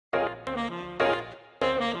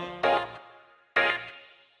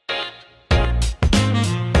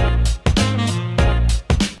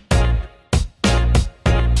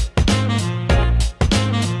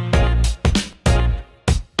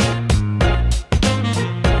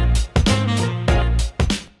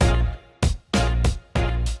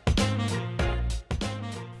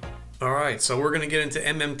right, so we're going to get into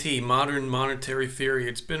MMT, modern monetary theory.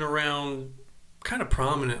 It's been around kind of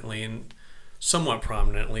prominently and somewhat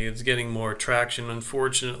prominently. It's getting more traction.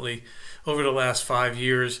 Unfortunately, over the last 5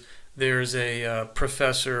 years, there's a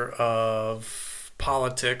professor of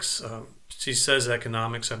politics. She says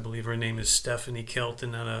economics. I believe her name is Stephanie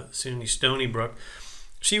Kelton out of SUNY Stony Brook.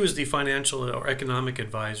 She was the financial or economic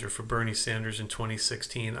advisor for Bernie Sanders in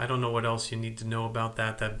 2016. I don't know what else you need to know about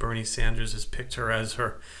that Bernie Sanders has picked her as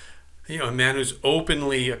her, a man who's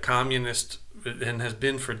openly a communist and has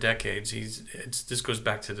been for decades. This goes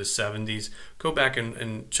back to the 70s. Go back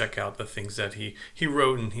and check out the things that he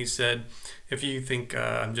wrote, and he said, if you think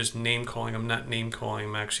I'm just name calling, I'm not name calling,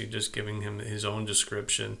 I'm actually just giving him his own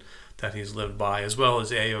description that he's lived by, as well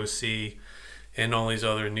as AOC and all these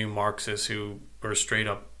other new Marxists who are straight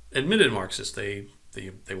up admitted Marxists. They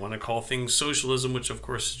want to call things socialism, which of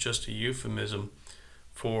course is just a euphemism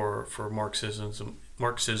for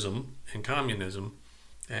Marxism and communism.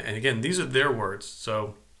 And again, these are their words.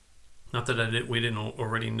 So not that we didn't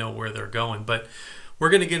already know where they're going, but we're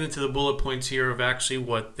going to get into the bullet points here of actually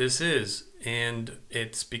what this is. And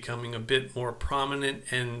it's becoming a bit more prominent.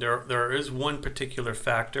 And there is one particular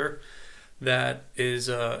factor that is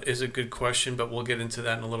a good question, but we'll get into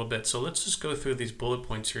that in a little bit. So let's just go through these bullet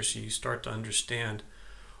points here so you start to understand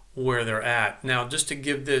where they're at. Now, just to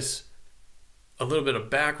give this a little bit of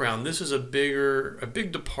background, this is a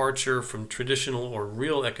big departure from traditional or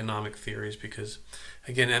real economic theories because,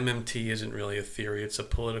 again, MMT isn't really a theory. It's a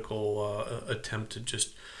political attempt to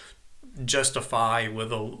just justify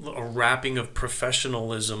with a wrapping of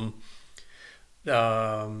professionalism,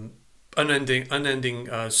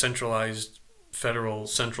 unending centralized federal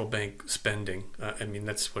central bank spending. I mean,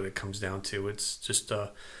 that's what it comes down to. It's just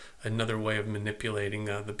another way of manipulating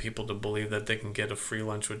the people to believe that they can get a free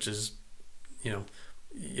lunch, which is,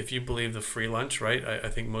 if you believe the free lunch, right, I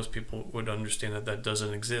think most people would understand that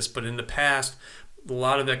doesn't exist. But in the past, a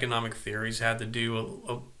lot of economic theories had to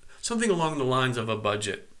do something along the lines of a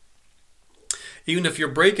budget. Even if you're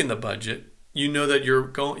breaking the budget, you know that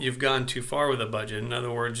you've gone too far with a budget. In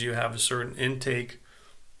other words, you have a certain intake,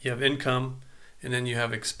 you have income, and then you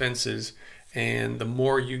have expenses. And the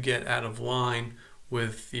more you get out of line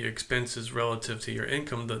with the expenses relative to your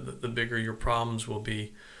income, the bigger your problems will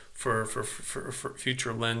be for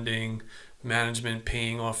future lending, management,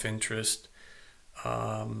 paying off interest,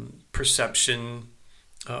 perception,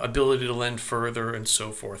 ability to lend further, and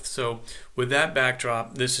so forth. So with that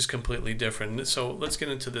backdrop, this is completely different. So let's get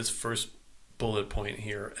into this first bullet point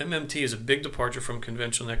here. MMT is a big departure from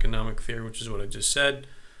conventional economic theory, which is what I just said.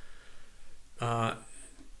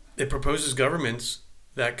 It proposes governments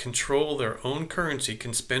that control their own currency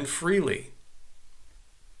can spend freely,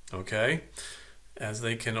 okay, as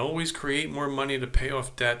they can always create more money to pay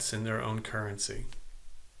off debts in their own currency.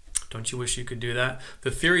 Don't you wish you could do that?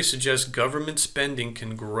 The theory suggests government spending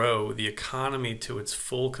can grow the economy to its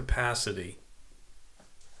full capacity.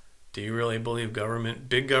 Do you really believe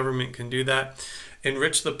big government can do that?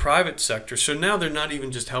 Enrich the private sector. So now they're not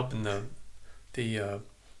even just helping the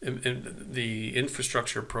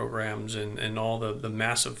infrastructure programs and all the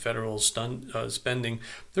massive federal spending.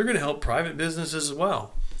 They're going to help private businesses as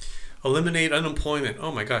well. Eliminate unemployment.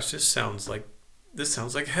 Oh my gosh, this sounds like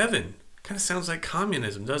heaven. Kind of sounds like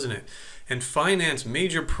communism, doesn't it? And finance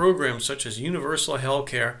major programs such as universal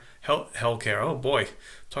healthcare. Oh boy,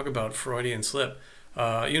 talk about Freudian slip.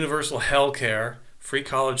 Universal healthcare, free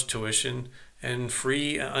college tuition, and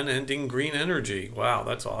free unending green energy. Wow,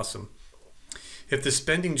 that's awesome. If the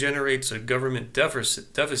spending generates a government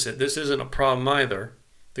deficit, this isn't a problem either.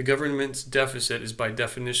 The government's deficit is by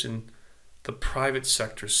definition the private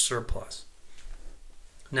sector's surplus.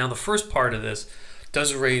 Now, the first part of this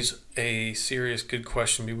does raise a serious good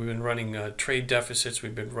question. We've been running trade deficits.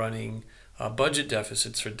 We've been running budget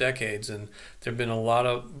deficits for decades, and there have been a lot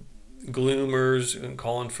of gloomers and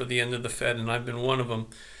calling for the end of the Fed, and I've been one of them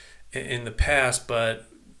in the past, but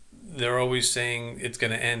they're always saying it's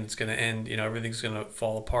going to end, everything's going to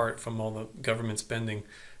fall apart from all the government spending.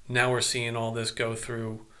 Now we're seeing all this go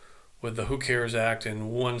through with the Who Cares Act and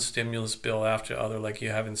one stimulus bill after the other like you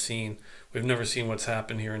haven't seen. We've never seen what's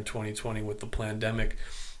happened here in 2020 with the pandemic.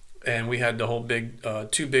 And we had the whole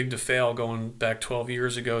too big to fail going back 12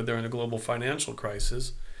 years ago during the global financial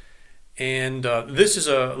crisis. And this is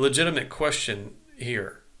a legitimate question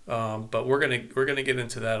here, but we're gonna get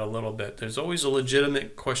into that a little bit. There's always a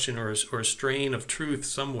legitimate question or a strain of truth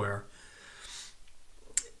somewhere,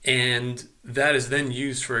 and that is then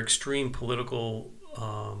used for extreme political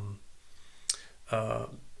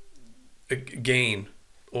gain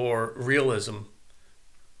or realism.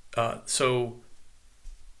 So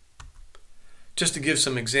just to give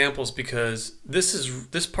some examples, because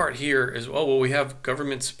this part here is, oh well, we have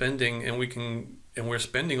government spending and we're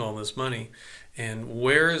spending all this money, and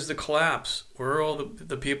where is the collapse? Where are all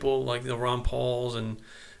the people like the Ron Pauls and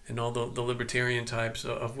all the libertarian types,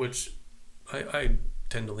 of which I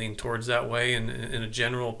tend to lean towards that way, and in a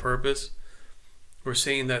general purpose? We're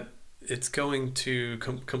saying that it's going to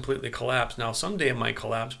completely collapse. Now, someday it might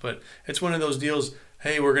collapse, but it's one of those deals,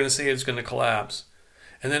 hey, we're going to say it's going to collapse.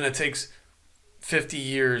 And then it takes 50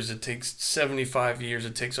 years, it takes 75 years,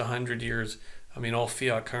 it takes 100 years. I mean, all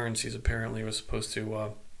fiat currencies apparently were supposed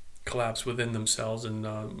to collapse within themselves, and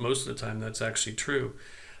most of the time that's actually true.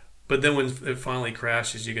 But then when it finally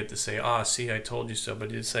crashes, you get to say, see, I told you so. But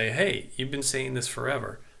you say, hey, you've been saying this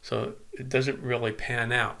forever. So it doesn't really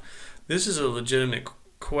pan out. This is a legitimate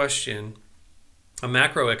question, a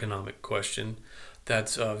macroeconomic question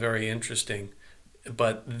that's very interesting.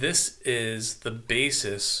 But this is the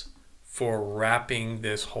basis for wrapping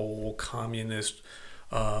this whole communist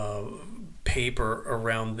paper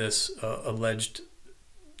around this alleged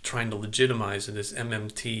trying to legitimize this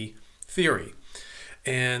MMT theory.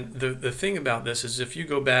 And the thing about this is, if you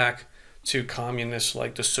go back to communists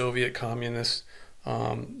like the Soviet communists,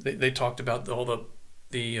 they talked about all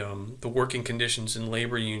the working conditions in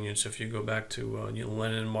labor unions. If you go back to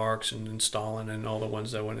Lenin and Marx and Stalin and all the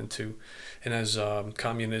ones that went into, and as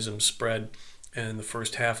communism spread in the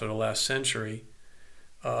first half of the last century,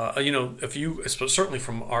 if you, certainly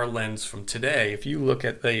from our lens from today, if you look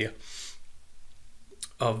at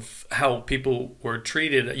of how people were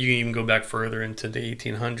treated, you can even go back further into the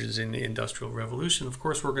 1800s in the Industrial Revolution. Of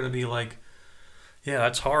course, we're going to be like, yeah,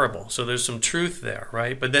 that's horrible. So there's some truth there,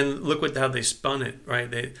 right? But then look how they spun it,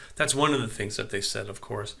 right? That's one of the things that they said, of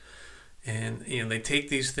course. And they take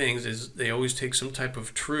these things, they always take some type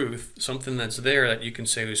of truth, something that's there that you can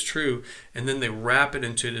say is true, and then they wrap it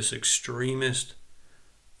into this extremist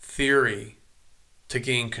theory to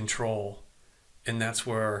gain control. And that's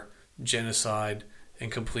where genocide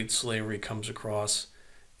and complete slavery comes across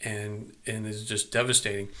and is just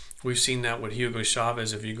devastating. We've seen that with Hugo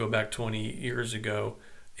Chavez. If you go back 20 years ago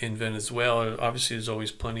in Venezuela, obviously there's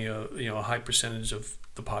always plenty of, a high percentage of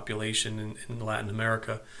the population in Latin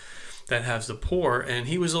America that has the poor, and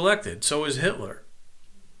he was elected. So is Hitler.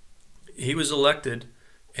 He was elected,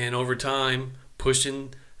 and over time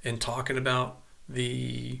pushing and talking about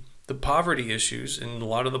the poverty issues, and a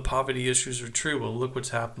lot of the poverty issues are true. Well, look what's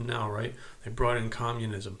happened now, right? They brought in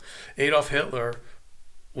communism. Adolf Hitler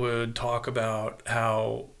would talk about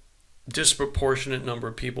how disproportionate number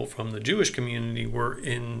of people from the Jewish community were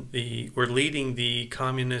leading the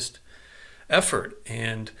communist effort,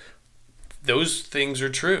 and those things are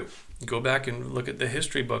true. Go back and look at the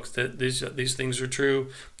history books. That these things are true.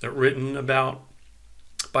 They're written about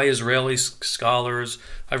by Israeli scholars.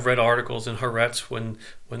 I've read articles in Haaretz when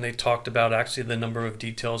they talked about actually the number of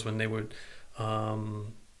details when they would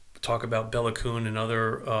talk about Bela Kun and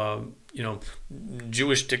other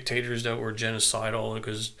Jewish dictators that were genocidal,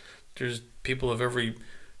 because there's people of every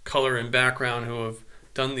color and background who have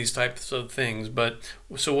done these types of things. But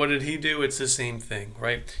so what did he do? It's the same thing,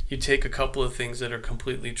 right? You take a couple of things that are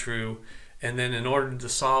completely true, and then in order to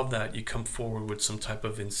solve that, you come forward with some type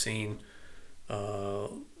of insane,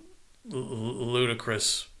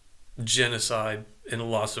 ludicrous genocide and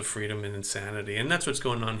loss of freedom and insanity. And that's what's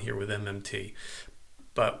going on here with MMT.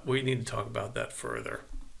 But we need to talk about that further.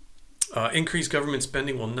 Increased government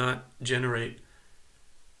spending will not generate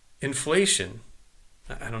inflation.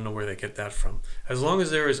 I don't know where they get that from. As long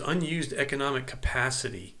as there is unused economic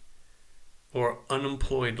capacity or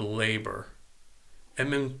unemployed labor,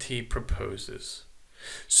 MMT proposes.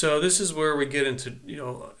 So this is where we get into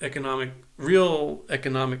real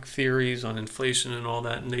economic theories on inflation and all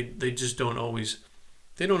that, and they just don't always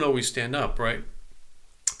stand up, right?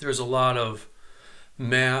 There's a lot of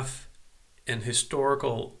math and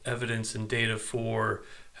historical evidence and data for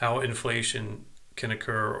how inflation can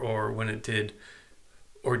occur, or when it did,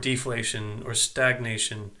 or deflation or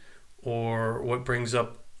stagnation, or what brings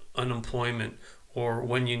up unemployment, or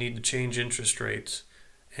when you need to change interest rates.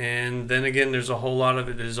 And then again, there's a whole lot of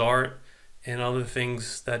it is art and other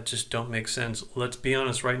things that just don't make sense. Let's be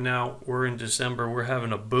honest, right now, we're in December, we're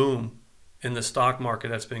having a boom in the stock market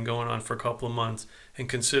that's been going on for a couple of months. And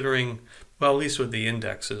considering, well, at least with the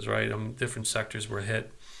indexes, right? Different sectors were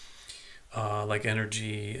hit, like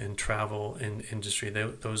energy and travel and industry.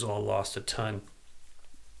 Those all lost a ton.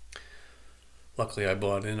 Luckily, I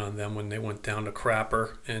bought in on them when they went down to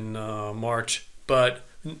crapper in March. But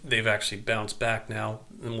they've actually bounced back now,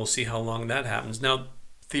 and we'll see how long that happens. Now,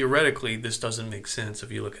 theoretically, this doesn't make sense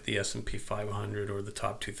if you look at the S&P 500 or the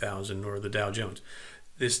top 2,000 or the Dow Jones.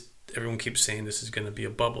 This everyone keeps saying this is going to be a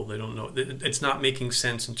bubble. They don't know. It's not making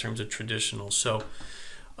sense in terms of traditional. So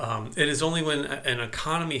it is only when an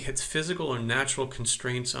economy hits physical or natural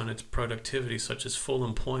constraints on its productivity, such as full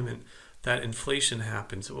employment, that inflation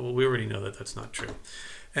happens. Well, we already know that that's not true.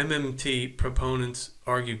 MMT proponents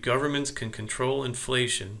argue governments can control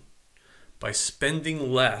inflation by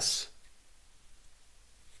spending less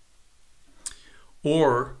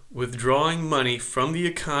or withdrawing money from the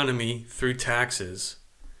economy through taxes.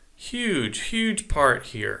 Huge part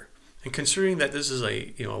here. And considering that this is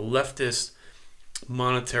a leftist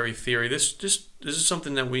monetary theory, this is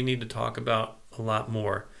something that we need to talk about a lot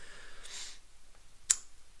more.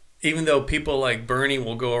 Even though people like Bernie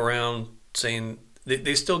will go around saying,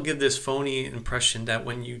 they still give this phony impression that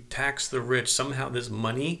when you tax the rich, somehow this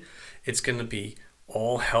money, it's going to be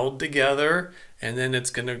all held together, and then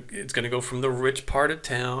it's going to go from the rich part of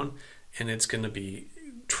town, and it's going to be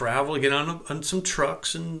travel, get on some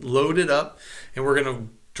trucks and load it up, and we're going to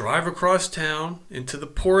drive across town into the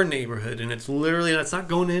poor neighborhood, and it's not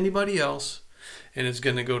going to anybody else, and it's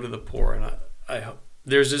going to go to the poor. And I hope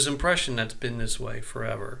there's this impression that's been this way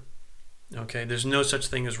forever. Okay, there's no such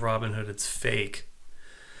thing as Robin Hood. It's fake.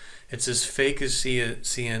 It's as fake as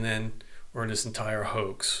CNN or this entire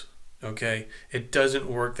hoax. Okay, it doesn't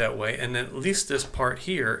work that way. And at least this part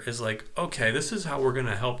here is like, okay, this is how we're going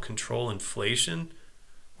to help control inflation.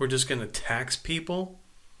 We're just going to tax people.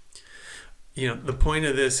 The point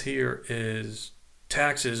of this here is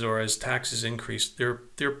taxes, or as taxes increase, they're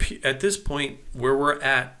at this point where we're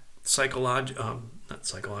at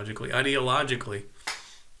ideologically,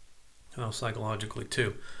 psychologically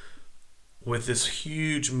too, with this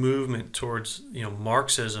huge movement towards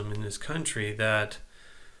Marxism in this country, that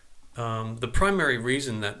the primary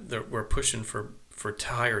reason that we're pushing for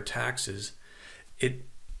higher taxes,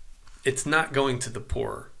 it's not going to the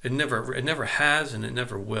poor. It never has, and it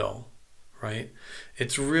never will, right?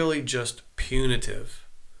 It's really just punitive,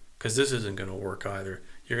 because this isn't going to work either.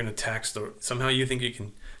 You're going to tax somehow you think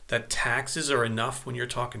that taxes are enough when you're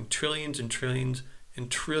talking trillions and trillions and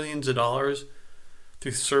trillions of dollars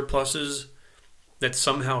through surpluses, that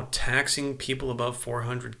somehow taxing people above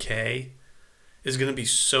 400K is going to be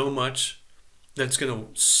so much that's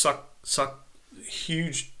going to suck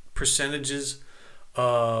huge percentages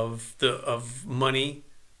of money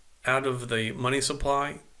out of the money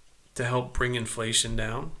supply to help bring inflation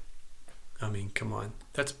down. I mean, come on,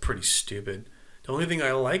 that's pretty stupid. The only thing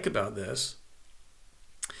I like about this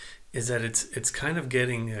is that it's kind of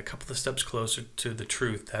getting a couple of steps closer to the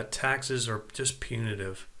truth, that taxes are just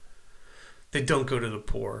punitive. They don't go to the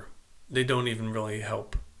poor. They don't even really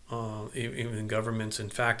help even governments. In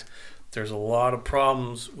fact, there's a lot of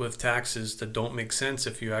problems with taxes that don't make sense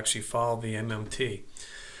if you actually follow the MMT.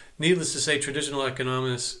 Needless to say, traditional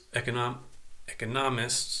economists,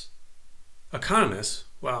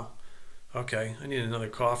 wow, okay, I need another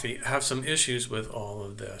coffee, have some issues with all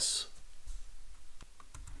of this.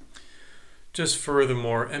 Just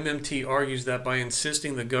furthermore, MMT argues that by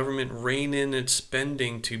insisting the government rein in its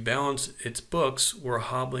spending to balance its books, we're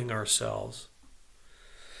hobbling ourselves.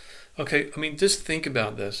 Okay, I mean, just think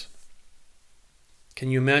about this. Can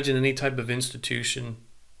you imagine any type of institution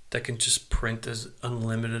that can just print as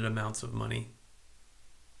unlimited amounts of money?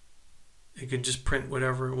 It can just print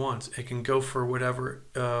whatever it wants. It can go for whatever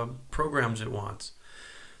programs it wants.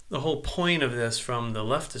 The whole point of this, from the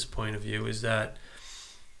leftist point of view, is that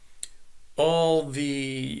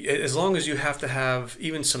as long as you have to have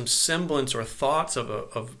even some semblance or thoughts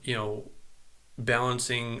of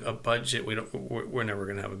balancing a budget, we're never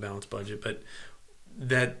going to have a balanced budget, but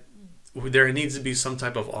that there needs to be some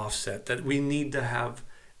type of offset, that we need to have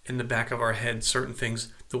in the back of our head certain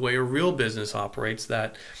things, the way a real business operates,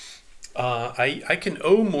 that I can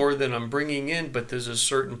owe more than I'm bringing in, but there's a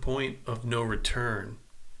certain point of no return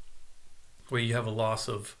where you have a loss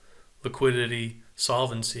of liquidity,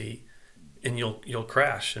 solvency, and you'll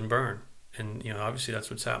crash and burn. And obviously that's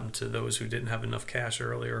what's happened to those who didn't have enough cash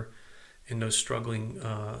earlier in those struggling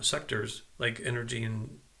sectors like energy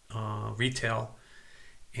and retail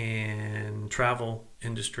and travel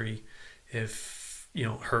industry. If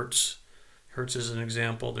Hertz is an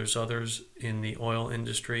example. There's others in the oil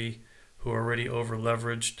industry who are already over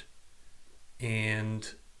leveraged,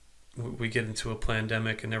 and we get into a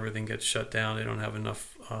pandemic and everything gets shut down. They don't have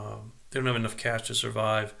enough. They don't have enough cash to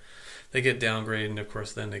survive. They get downgraded, and of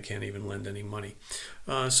course then they can't even lend any money.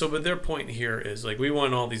 But their point here is, like, we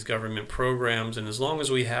want all these government programs, and as long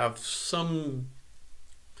as we have some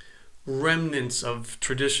remnants of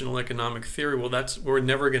traditional economic theory, well, we're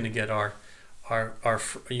never going to get our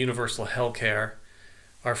universal health care,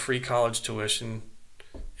 our free college tuition,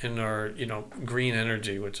 in our, green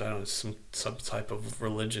energy, which I don't know, some type of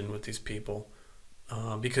religion with these people,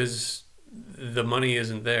 because the money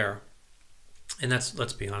isn't there. And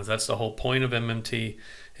let's be honest, that's the whole point of MMT.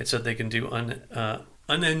 It's that they can do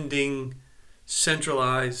unending,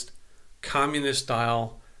 centralized,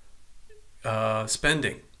 communist-style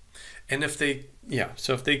spending. And if they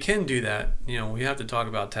can do that, we have to talk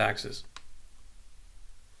about taxes.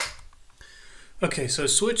 Okay, so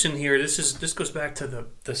switching here, this goes back to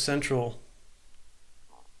the central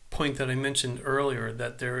point that I mentioned earlier,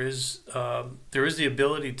 that there is the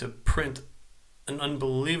ability to print an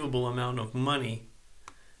unbelievable amount of money,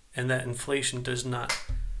 and that inflation does not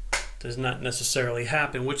necessarily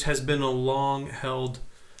happen, which has been a long-held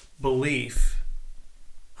belief,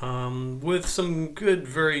 with some good,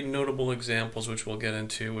 very notable examples, which we'll get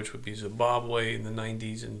into, which would be Zimbabwe in the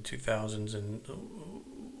 90s and 2000s, and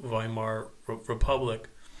Weimar Republic,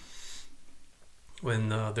 when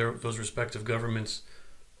those respective governments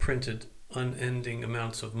printed unending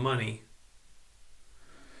amounts of money.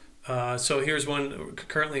 So here's one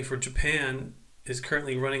currently for Japan, is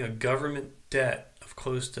currently running a government debt of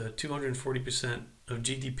close to 240% of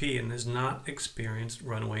GDP and has not experienced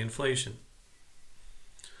runaway inflation.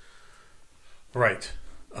 Right.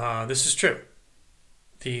 This is true.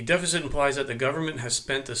 The deficit implies that the government has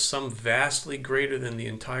spent a sum vastly greater than the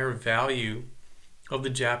entire value of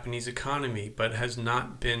the Japanese economy, but has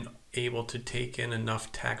not been able to take in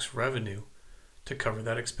enough tax revenue to cover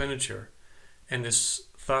that expenditure, and is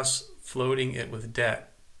thus floating it with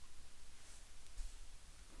debt.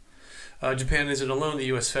 Japan isn't alone. The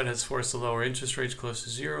U.S. Fed has forced to lower interest rates close to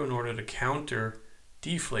zero in order to counter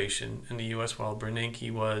deflation in the U.S., while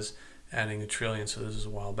Bernanke was adding $1 trillion, so this is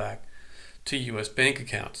a while back, to U.S. bank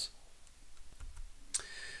accounts.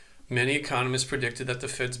 Many economists predicted that the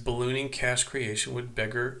Fed's ballooning cash creation would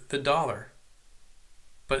beggar the dollar,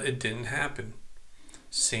 but it didn't happen.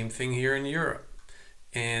 Same thing here in Europe,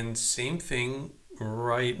 and same thing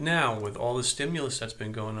right now with all the stimulus that's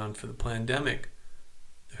been going on for the pandemic.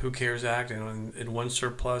 The Who Cares Act and one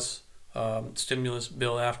surplus stimulus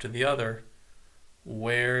bill after the other.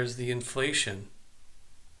 Where's the inflation?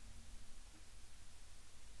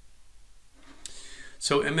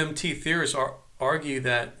 So MMT theorists argue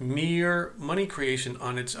that mere money creation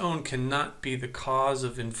on its own cannot be the cause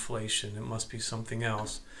of inflation. It must be something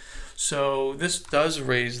else. So this does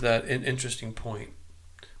raise an interesting point.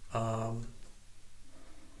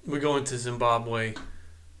 We go into Zimbabwe.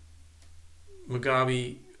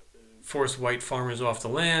 Mugabe forced white farmers off the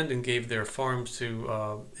land and gave their farms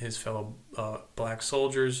to his fellow black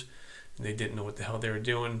soldiers, and they didn't know what the hell they were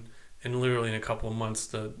doing. And literally in a couple of months,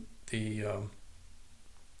 the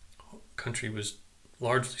country was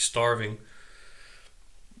largely starving.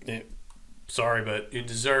 Sorry, but you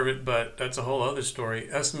deserve it, but that's a whole other story.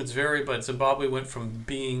 Estimates vary, but Zimbabwe went from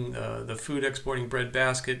being the food exporting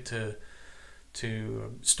breadbasket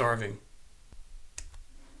to starving.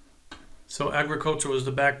 So agriculture was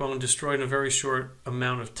the backbone, destroyed in a very short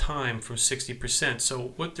amount of time, from 60%.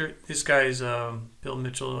 So this guy's Bill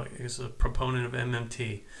Mitchell is a proponent of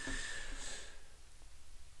MMT.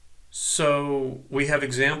 So we have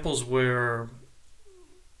examples where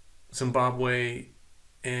Zimbabwe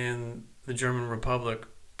and the German Republic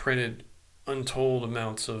printed untold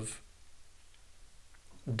amounts of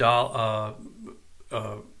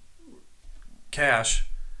cash,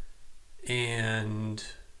 and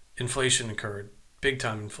inflation occurred, big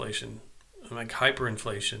time inflation, like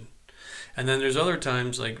hyperinflation. And then there's other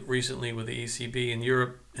times, like recently with the ECB in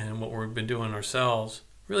Europe and what we've been doing ourselves,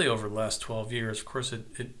 really over the last 12 years. Of course, it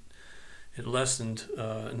lessened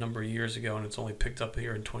a number of years ago, and it's only picked up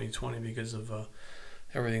here in 2020 because of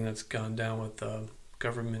everything that's gone down with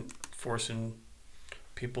government forcing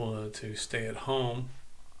people to stay at home.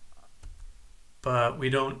 But we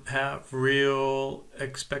don't have real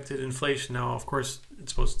expected inflation. Now, of course,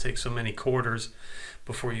 it's supposed to take so many quarters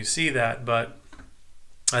before you see that, but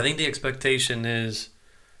I think the expectation is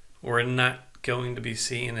we're not going to be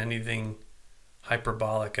seeing anything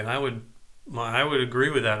hyperbolic, and I would agree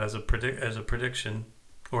with that as a prediction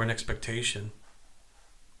or an expectation.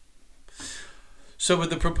 So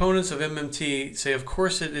with the proponents of MMT say, of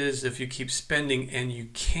course it is, if you keep spending and you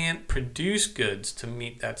can't produce goods to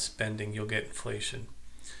meet that spending, you'll get inflation.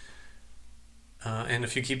 And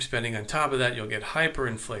if you keep spending on top of that, you'll get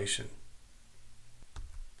hyperinflation.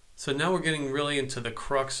 So now we're getting really into the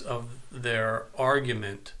crux of their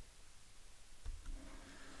argument.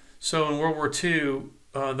 So in World War II,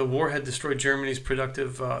 the war had destroyed Germany's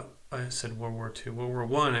productive, I said World War II,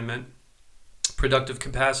 World War I, I meant productive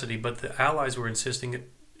capacity, but the Allies were insisting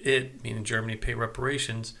meaning Germany, pay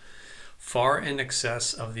reparations far in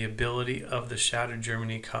excess of the ability of the shattered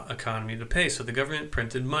German economy to pay. So the government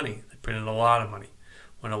printed money. They printed a lot of money.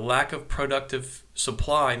 When a lack of productive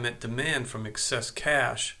supply met demand from excess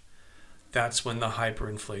cash, that's when the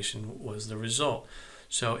hyperinflation was the result.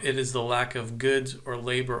 So it is the lack of goods or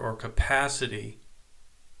labor or capacity,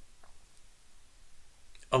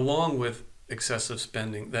 along with excessive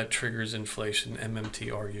spending, that triggers inflation,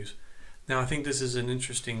 MMT argues. Now, I think this is an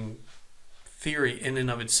interesting theory in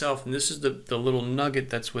and of itself, and this is the little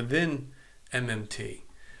nugget that's within MMT.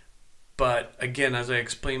 But again, as I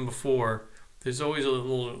explained before, there's always a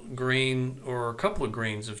little grain or a couple of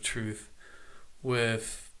grains of truth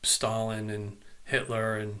with Stalin and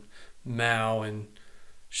Hitler and Mao and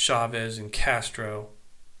Chavez and Castro.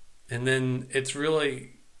 And then it's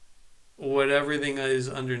really what everything is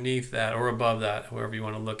underneath that or above that, however you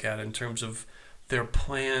want to look at it, in terms of their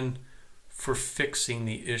plan for fixing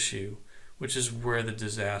the issue, which is where the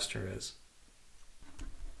disaster is.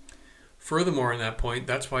 Furthermore, on that point,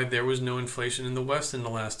 that's why there was no inflation in the West in the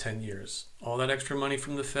last 10 years. All that extra money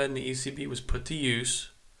from the Fed and the ECB was put to use,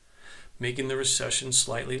 making the recession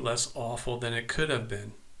slightly less awful than it could have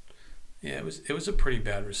been. Yeah, it was a pretty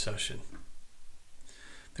bad recession.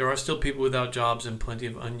 There are still people without jobs and plenty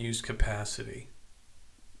of unused capacity.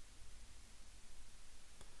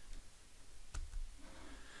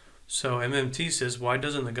 So MMT says, why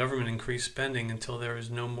doesn't the government increase spending until there is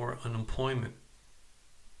no more unemployment?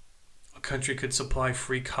 A country could supply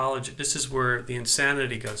free college. This is where the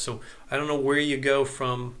insanity goes. So I don't know where you go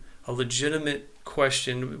from a legitimate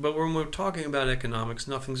question, but when we're talking about economics,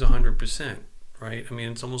 nothing's 100%, right? I mean,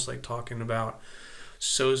 it's almost like talking about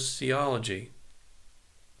sociology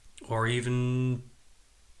or even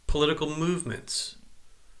political movements.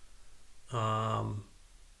 The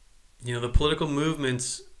political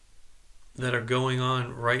movements that are going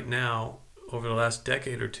on right now over the last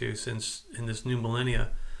decade or two, since in this new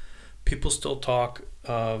millennia, people still talk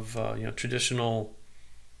of traditional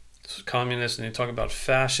communists, and they talk about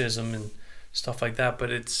fascism and stuff like that,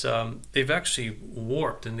 but it's they've actually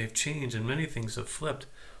warped and they've changed, and many things have flipped.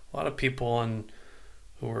 A lot of people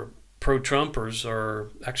who are pro-Trumpers are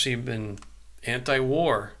actually been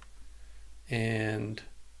anti-war and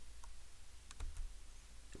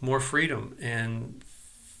more freedom and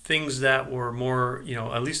things that were more,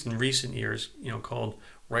 at least in recent years, called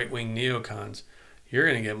right-wing neocons. You're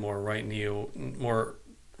going to get more right-wing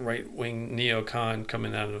neocon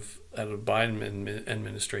coming out of Biden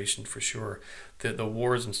administration for sure. The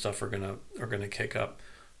wars and stuff are gonna kick up.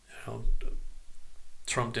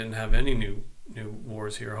 Trump didn't have any new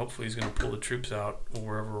wars here. Hopefully he's going to pull the troops out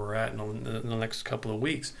wherever we're at in the next couple of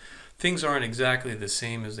weeks. Things aren't exactly the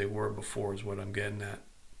same as they were before, is what I'm getting at.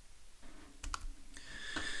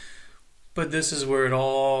 But this is where it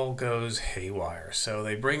all goes haywire. So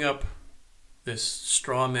they bring up this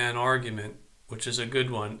straw man argument, which is a good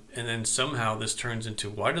one, and then somehow this turns into,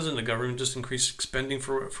 why doesn't the government just increase spending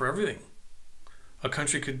for everything? A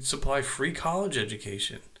country could supply free college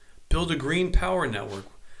education, build a green power network,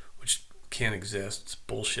 which can't exist, it's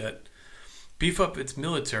bullshit, beef up its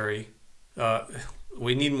military.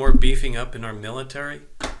 We need more beefing up in our military.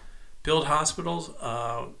 Build hospitals.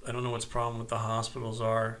 I don't know what's the problem with the hospitals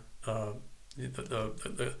are. The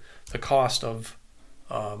cost of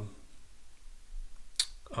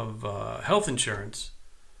health insurance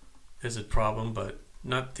is a problem, but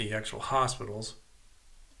not the actual hospitals.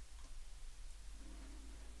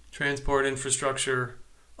 Transport infrastructure,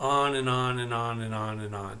 on and on and on and on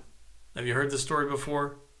and on. Have you heard the story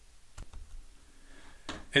before?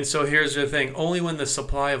 And so here's the thing. Only when the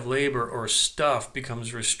supply of labor or stuff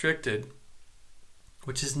becomes restricted,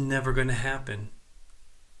 which is never going to happen,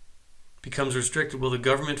 becomes restricted, will the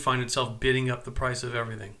government find itself bidding up the price of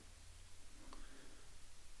everything.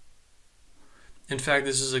 In fact,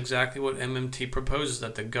 this is exactly what MMT proposes,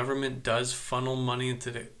 that the government does funnel money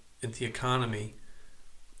into the economy.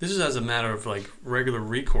 This is as a matter of like regular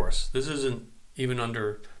recourse. This isn't even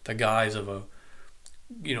under the guise of a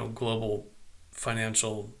global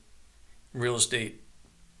financial real estate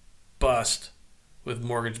bust with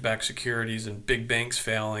mortgage-backed securities and big banks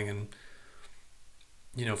failing and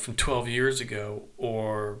from 12 years ago,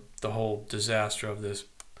 or the whole disaster of this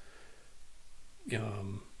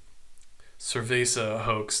Cerveza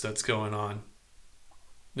hoax that's going on.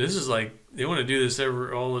 This is like, they want to do this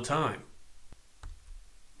all the time.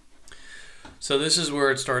 So this is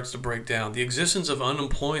where it starts to break down. The existence of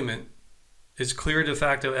unemployment is clear de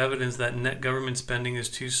facto evidence that net government spending is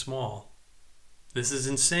too small. This is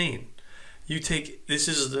insane. This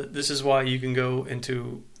is why you can go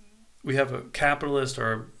into, we have a capitalist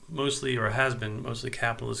or has been mostly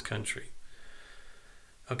capitalist country.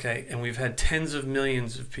 Okay, and we've had tens of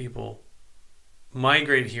millions of people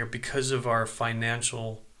migrate here because of our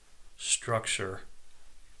financial structure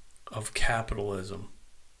of capitalism.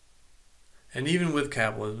 And even with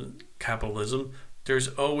capitalism, there's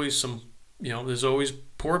always some, there's always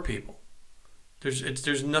poor people.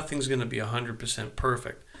 There's nothing's going to be 100%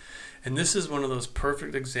 perfect. And this is one of those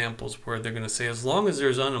perfect examples where they're going to say, as long as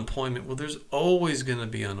there's unemployment, well, there's always going to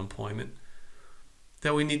be unemployment.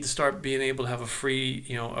 That we need to start being able to have a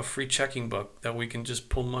free checking book that we can just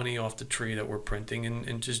pull money off the tree that we're printing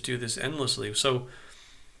and just do this endlessly. So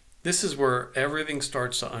this is where everything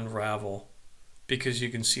starts to unravel, because you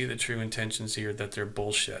can see the true intentions here that they're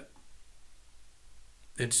bullshit.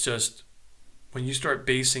 It's just, when you start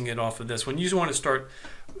basing it off of this, when you want to start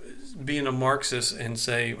being a Marxist and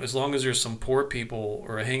say, as long as there's some poor people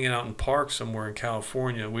or hanging out in parks somewhere in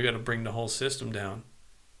California, we got to bring the whole system down.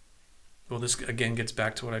 Well, this again gets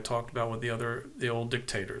back to what I talked about with the old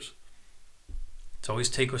dictators. It's always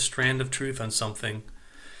take a strand of truth on something,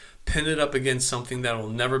 pin it up against something that will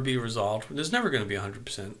never be resolved. There's never going to be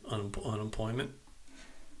 100% unemployment.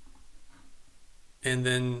 And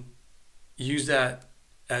then use that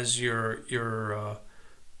as your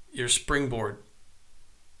springboard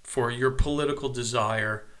for your political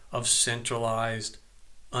desire of centralized,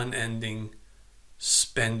 unending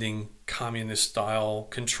spending, communist style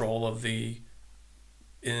control of the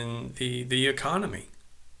economy,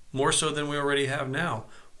 more so than we already have now,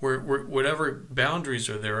 where whatever boundaries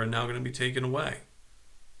are there are now going to be taken away.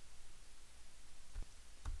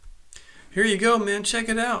 Here you go, man. Check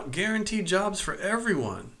it out. Guaranteed jobs for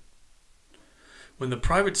everyone. When the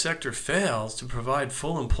private sector fails to provide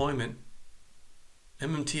full employment,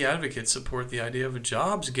 MMT advocates support the idea of a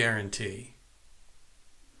jobs guarantee.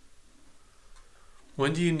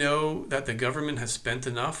 When do you know that the government has spent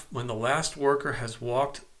enough? When the last worker has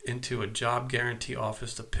walked into a job guarantee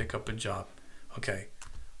office to pick up a job. Okay,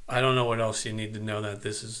 I don't know what else you need to know. That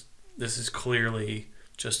this is clearly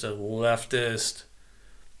just a leftist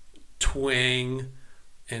twang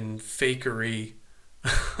and fakery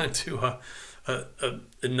to a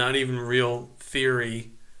not even real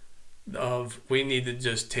theory of we need to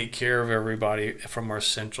just take care of everybody from our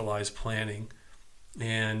centralized planning,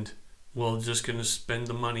 and we're just going to spend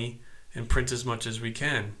the money and print as much as we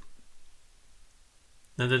can.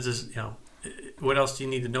 Now, that is, what else do you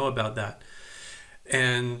need to know about that?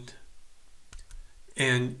 And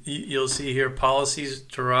you'll see here, policies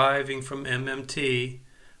deriving from MMT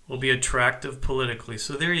will be attractive politically.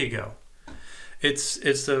 So there you go. It's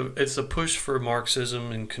a push for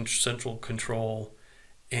Marxism and central control,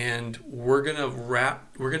 and we're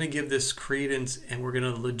gonna give this credence, and we're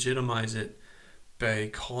gonna legitimize it by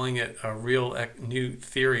calling it a real new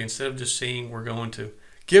theory. Instead of just saying we're going to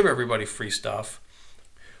give everybody free stuff,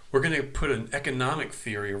 we're going to put an economic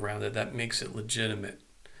theory around it that makes it legitimate.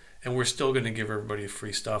 And we're still going to give everybody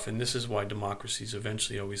free stuff. And this is why democracies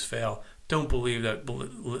eventually always fail. Don't believe that.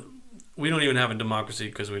 We don't even have a democracy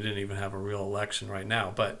because we didn't even have a real election right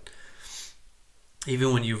now. But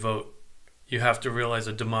even when you vote, you have to realize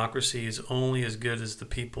a democracy is only as good as the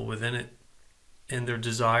people within it and their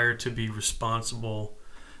desire to be responsible,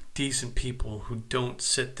 decent people who don't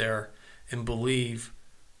sit there and believe,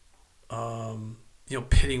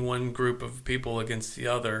 pitting one group of people against the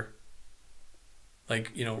other,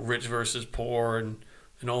 like, rich versus poor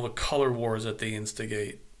and all the color wars that they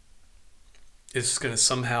instigate. It's going to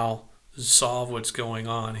somehow solve what's going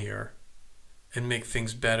on here and make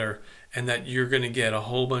things better, and that you're going to get a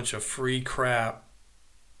whole bunch of free crap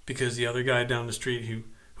because the other guy down the street who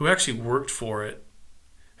actually worked for it,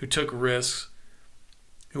 who took risks,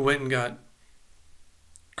 who went and got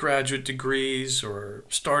graduate degrees or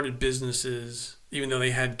started businesses, even though they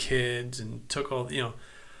had kids, and took all,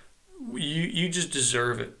 you just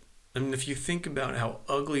deserve it. I mean, if you think about how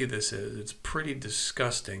ugly this is, it's pretty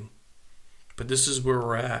disgusting. But this is where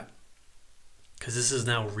we're at, because this is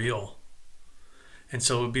now real. And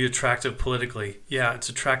so it would be attractive politically. Yeah, it's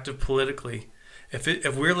attractive politically.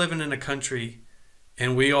 If we're living in a country,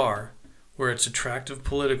 and we are, where it's attractive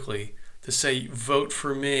politically to say, vote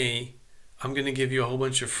for me, I'm going to give you a whole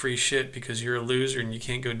bunch of free shit because you're a loser and you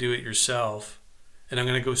can't go do it yourself, and I'm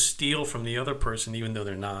going to go steal from the other person even though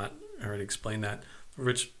they're not. I already explained that.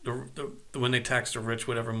 Rich, when they tax the rich,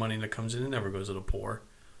 whatever money that comes in, it never goes to the poor.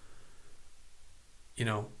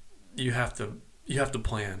 You have to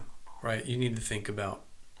plan, right? You need to think about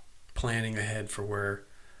planning ahead for where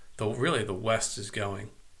the West is going.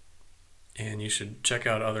 And you should check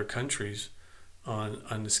out other countries on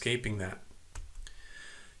escaping that.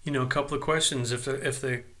 A couple of questions. If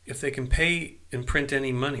they can pay and print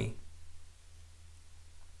any money,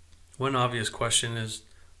 one obvious question is,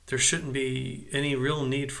 there shouldn't be any real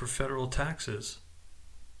need for federal taxes.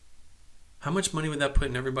 How much money would that put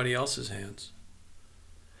in everybody else's hands?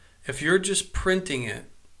 If you're just printing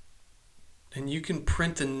it, and you can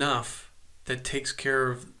print enough that takes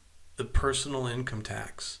care of the personal income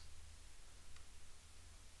tax,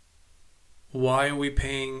 why are we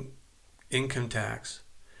paying income tax?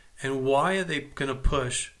 And why are they going to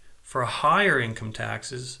push for higher income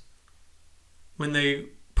taxes when they're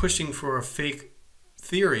pushing for a fake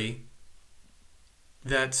theory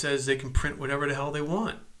that says they can print whatever the hell they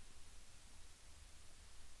want,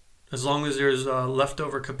 as long as there's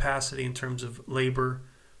leftover capacity in terms of labor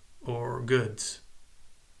or goods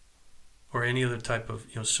or any other type of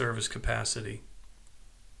service capacity?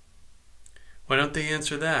 Why don't they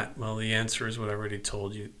answer that? Well, the answer is what I already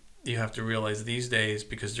told you. You have to realize these days,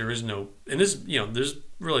 because there is no, and this, there's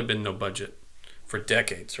really been no budget for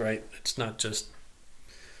decades, right? It's not just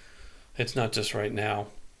right now.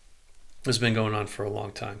 It's been going on for a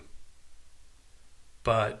long time.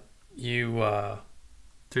 But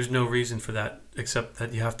there's no reason for that, except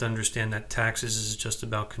that you have to understand that taxes is just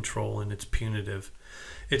about control, and it's punitive.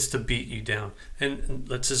 It's to beat you down. And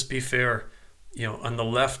let's just be fair, on the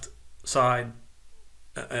left side,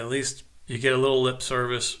 at least you get a little lip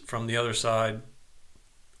service from the other side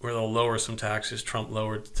where they'll lower some taxes. Trump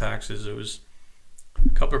lowered the taxes. It was a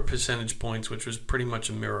couple of percentage points, which was pretty much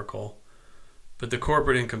a miracle. But the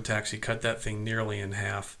corporate income tax, he cut that thing nearly in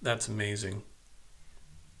half. That's amazing.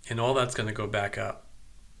 And all that's going to go back up.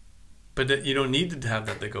 But you don't need to have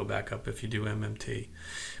that to go back up if you do MMT.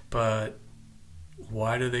 But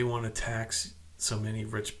why do they want to tax so many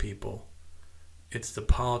rich people? It's the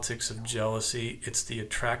politics of jealousy. It's the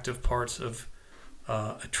attractive parts of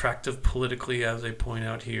attractive politically, as they point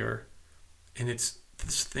out here. And it's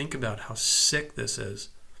just think about how sick this is.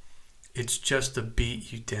 It's just to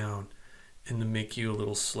beat you down and to make you a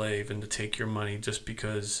little slave and to take your money just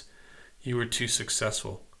because you were too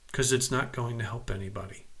successful, because it's not going to help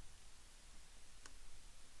anybody.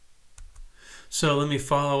 So let me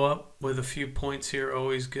follow up with a few points here.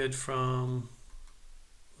 Always good from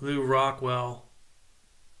Lou Rockwell.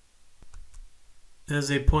 As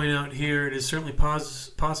they point out here, it is certainly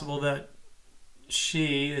possible that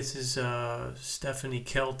this is Stephanie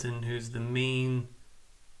Kelton, who's the main,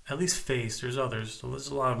 at least face. There's others. So there's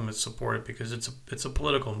a lot of them that support it because it's a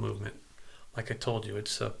political movement. Like I told you,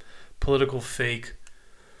 it's a political fake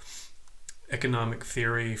economic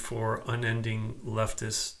theory for unending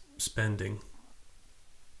leftist spending.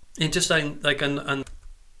 And just like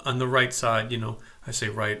on the right side, I say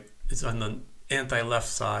right, it's on the anti-left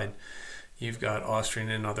side. You've got Austrian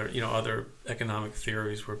and other economic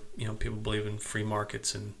theories where people believe in free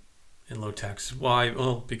markets and low taxes. Why?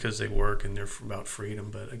 Well, because they work and they're about freedom.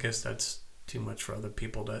 But I guess that's too much for other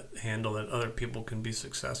people to handle. That other people can be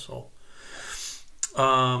successful.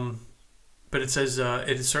 But it says it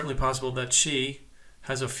is certainly possible that she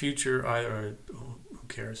has a future. Who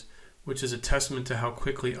cares? Which is a testament to how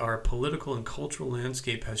quickly our political and cultural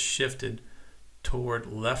landscape has shifted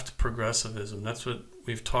toward left progressivism. That's what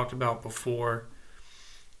we've talked about before,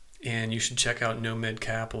 and you should check out Nomad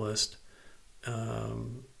Capitalist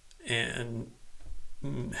and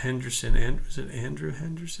Henderson. Is it Andrew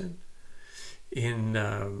Henderson? In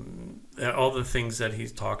all the things that he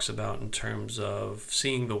talks about in terms of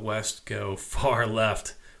seeing the West go far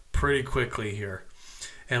left pretty quickly here.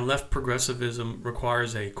 And left progressivism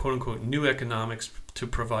requires a quote-unquote new economics to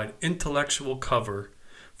provide intellectual cover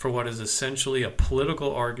for what is essentially a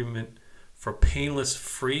political argument for painless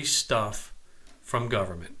free stuff from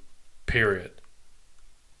government, period.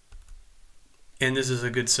 And this is a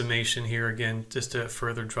good summation here again, just to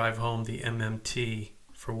further drive home the MMT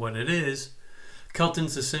for what it is.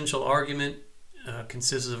 Kelton's essential argument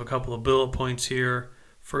consists of a couple of bullet points here.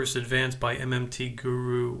 First advanced by MMT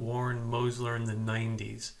guru Warren Mosler in the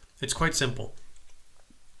 90s. It's quite simple.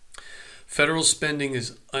 Federal spending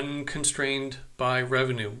is unconstrained by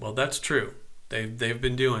revenue. Well, that's true. They've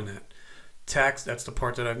been doing that. Tax, that's the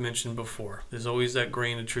part that I've mentioned before. There's always that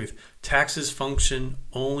grain of truth. Taxes function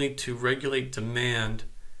only to regulate demand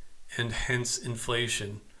and hence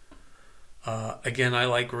inflation. Again, I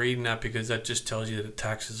like reading that because that just tells you that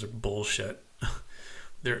taxes are bullshit.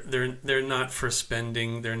 They're not for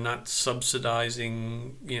spending. They're not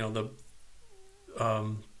subsidizing,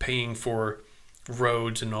 paying for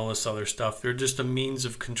roads and all this other stuff. They're just a means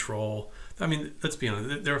of control. I mean, let's be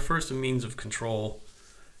honest. They're first a means of control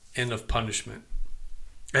and of punishment.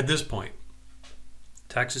 At this point,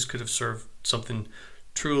 taxes could have served something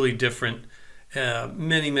truly different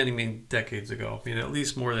many decades ago. At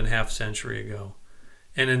least more than half a century ago.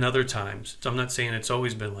 And in other times. So I'm not saying it's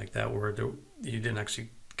always been like that, where you didn't actually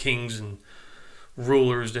kings and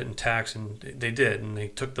rulers didn't tax, and they did, and they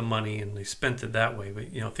took the money and they spent it that way.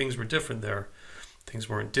 But things were different there. Things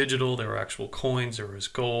weren't digital. They were actual coins. There was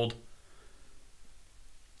gold.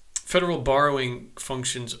 Federal borrowing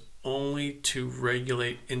functions only to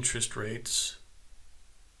regulate interest rates.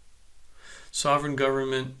 Sovereign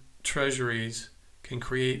government treasuries can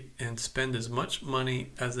create and spend as much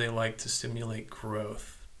money as they like to stimulate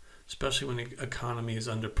growth, especially when the economy is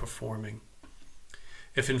underperforming.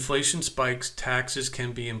 If inflation spikes, taxes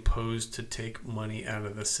can be imposed to take money out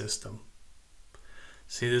of the system.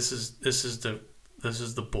 See, this is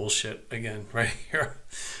the bullshit again right here.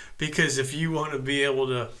 Because if you want to be able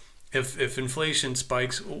to, if inflation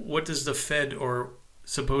spikes, what does the Fed or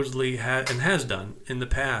supposedly has done in the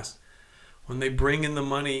past? When they bring in the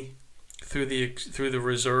money through the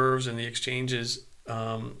reserves and the exchanges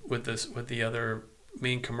with the other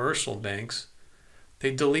main commercial banks,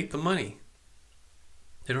 they delete the money.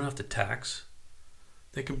 They don't have to tax.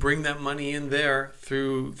 They can bring that money in there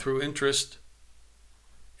through interest,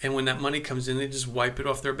 and when that money comes in, they just wipe it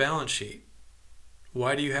off their balance sheet.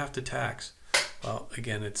 Why do you have to tax? Well,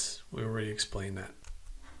 again, we already explained that.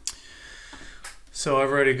 So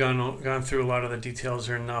I've already gone through a lot of the details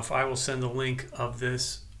here enough. I will send a link of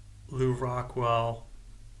this Lou Rockwell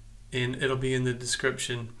it'll be in the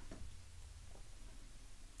description.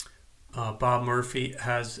 Bob Murphy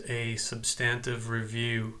has a substantive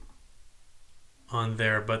review on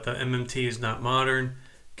there, but the MMT is not modern.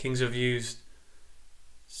 Kings have used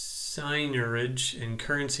seigniorage and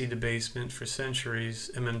currency debasement for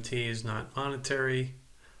centuries. MMT is not monetary.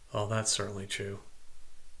 Well, that's certainly true.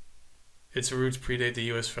 Its roots predate the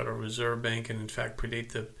U.S. Federal Reserve Bank and in fact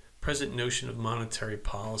predate the present notion of monetary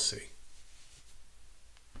policy.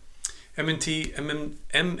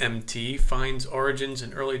 MMT finds origins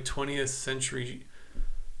in early 20th century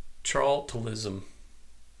Charltanism,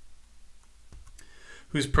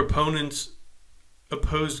 whose proponents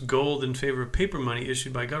opposed gold in favor of paper money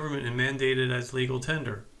issued by government and mandated as legal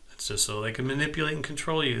tender. That's just so they can manipulate and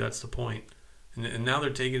control you. That's the point. And now they're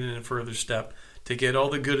taking it a further step to get all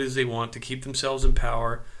the goodies they want, to keep themselves in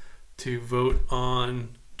power, to vote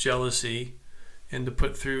on jealousy, and to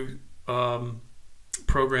put through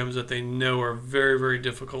programs that they know are very, very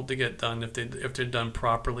difficult to get done if they're done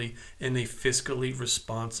properly in a fiscally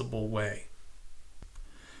responsible way.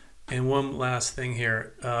 And one last thing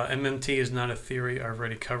here, MMT is not a theory. I've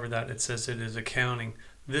already covered that. It says it is accounting.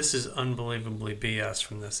 This is unbelievably BS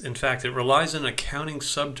from this. In fact, it relies on accounting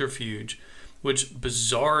subterfuge, which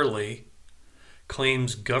bizarrely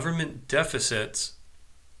claims government deficits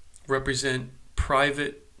represent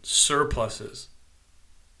private surpluses.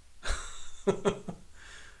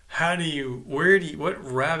 What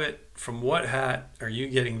rabbit from what hat are you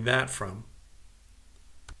getting that from?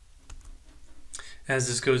 As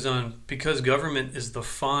this goes on, because government is the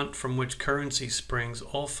font from which currency springs,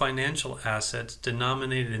 all financial assets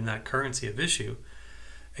denominated in that currency of issue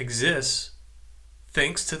exists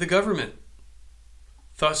thanks to the government.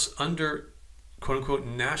 Thus, under quote-unquote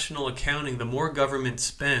national accounting, the more government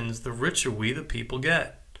spends, the richer we, the people,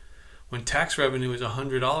 get. When tax revenue is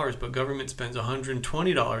 $100, but government spends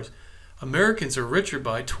 $120, Americans are richer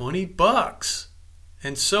by $20,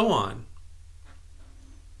 and so on.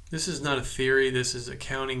 This is not a theory. This is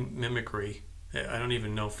accounting mimicry. I don't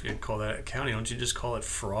even know if you'd call that accounting. Don't you just call it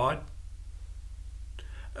fraud?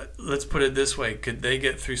 Let's put it this way. Could they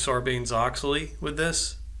get through Sarbanes-Oxley with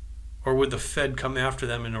this? Or would the Fed come after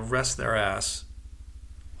them and arrest their ass?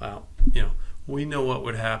 Well, we know what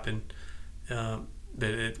would happen. When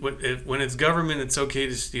it's government, it's okay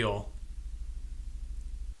to steal.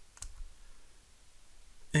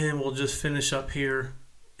 And we'll just finish up here.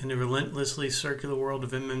 In the relentlessly circular world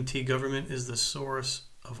of MMT, government is the source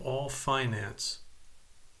of all finance.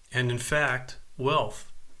 And in fact,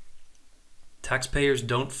 wealth. Taxpayers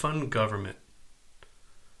don't fund government.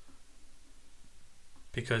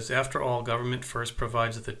 Because after all, government first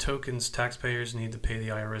provides the tokens taxpayers need to pay the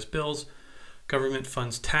IRS bills. Government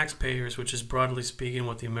funds taxpayers, which is broadly speaking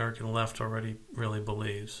what the American left already really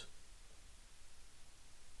believes.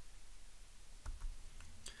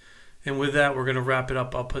 And with that, we're going to wrap it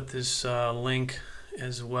up. I'll put this link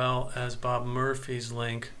as well as Bob Murphy's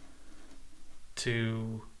link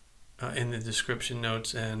to in the description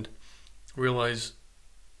notes, and realize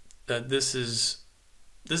that this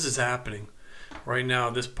is happening. Right now,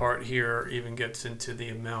 this part here even gets into the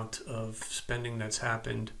amount of spending that's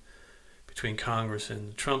happened between Congress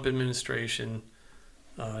and the Trump administration.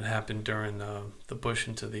 It happened during the Bush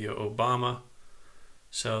into the Obama.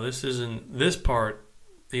 So this part,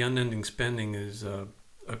 the unending spending, is a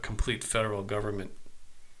complete federal government.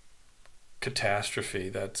 catastrophe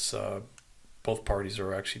that's both parties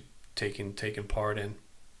are actually taking part in.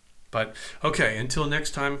 But okay, until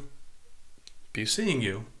next time, be seeing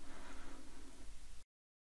you.